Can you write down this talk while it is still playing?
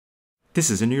This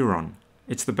is a neuron.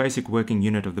 It's the basic working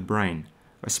unit of the brain,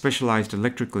 a specialized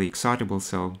electrically excitable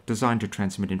cell designed to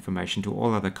transmit information to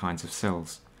all other kinds of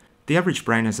cells. The average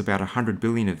brain has about 100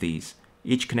 billion of these,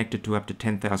 each connected to up to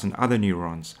 10,000 other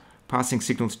neurons, passing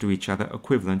signals to each other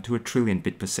equivalent to a trillion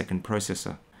bit per second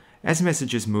processor. As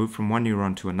messages move from one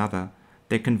neuron to another,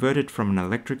 they're converted from an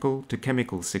electrical to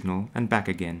chemical signal and back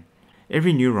again.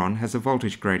 Every neuron has a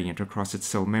voltage gradient across its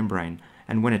cell membrane,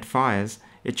 and when it fires,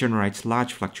 it generates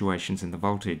large fluctuations in the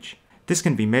voltage. This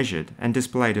can be measured and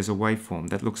displayed as a waveform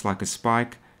that looks like a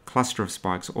spike, cluster of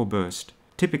spikes, or burst.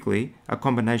 Typically, a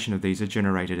combination of these are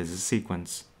generated as a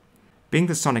sequence. Being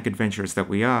the sonic adventurers that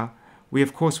we are, we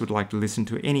of course would like to listen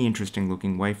to any interesting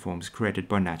looking waveforms created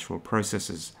by natural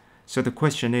processes. So the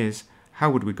question is, how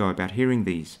would we go about hearing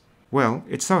these? Well,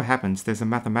 it so happens there's a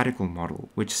mathematical model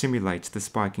which simulates the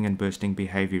spiking and bursting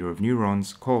behavior of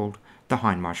neurons called the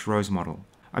Hindmarsh model.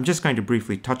 I'm just going to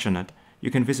briefly touch on it. You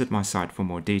can visit my site for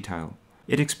more detail.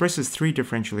 It expresses three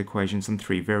differential equations and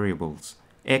three variables: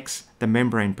 x, the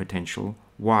membrane potential;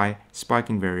 y,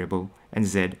 spiking variable; and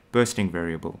z, bursting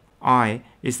variable. I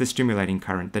is the stimulating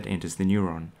current that enters the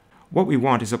neuron. What we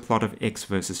want is a plot of x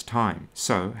versus time.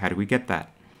 So how do we get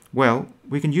that? Well,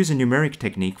 we can use a numeric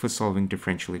technique for solving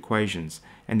differential equations,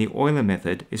 and the Euler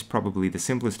method is probably the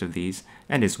simplest of these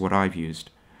and is what I've used.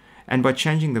 And by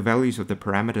changing the values of the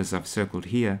parameters I've circled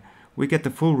here, we get the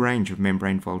full range of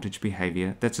membrane voltage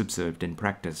behavior that's observed in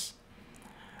practice.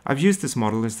 I've used this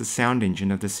model as the sound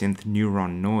engine of the synth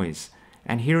Neuronoiz,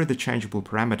 and here are the changeable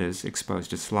parameters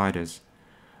exposed as sliders.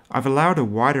 I've allowed a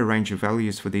wider range of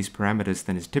values for these parameters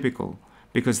than is typical,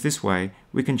 because this way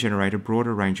we can generate a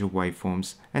broader range of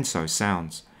waveforms and so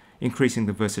sounds, increasing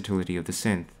the versatility of the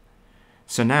synth.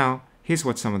 So now, here's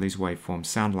what some of these waveforms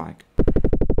sound like.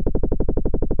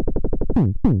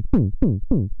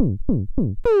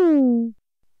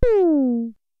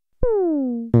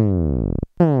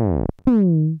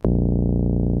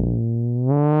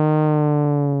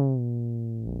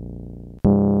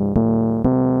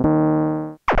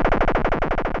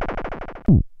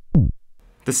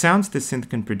 The sounds the synth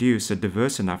can produce are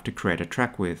diverse enough to create a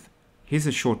track with. Here's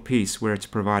a short piece where it's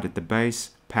provided the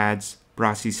bass, pads,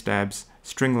 brassy stabs,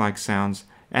 string-like sounds,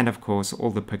 and of course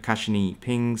all the percussion-y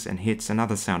pings and hits and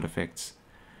other sound effects.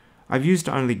 I've used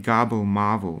only garble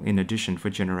marvel in addition for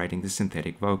generating the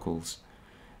synthetic vocals.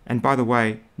 And by the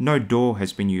way, no DAW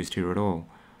has been used here at all.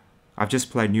 I've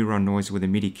just played Neuronoiz with a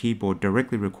MIDI keyboard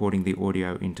directly recording the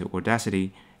audio into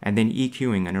Audacity and then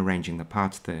EQing and arranging the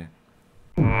parts there.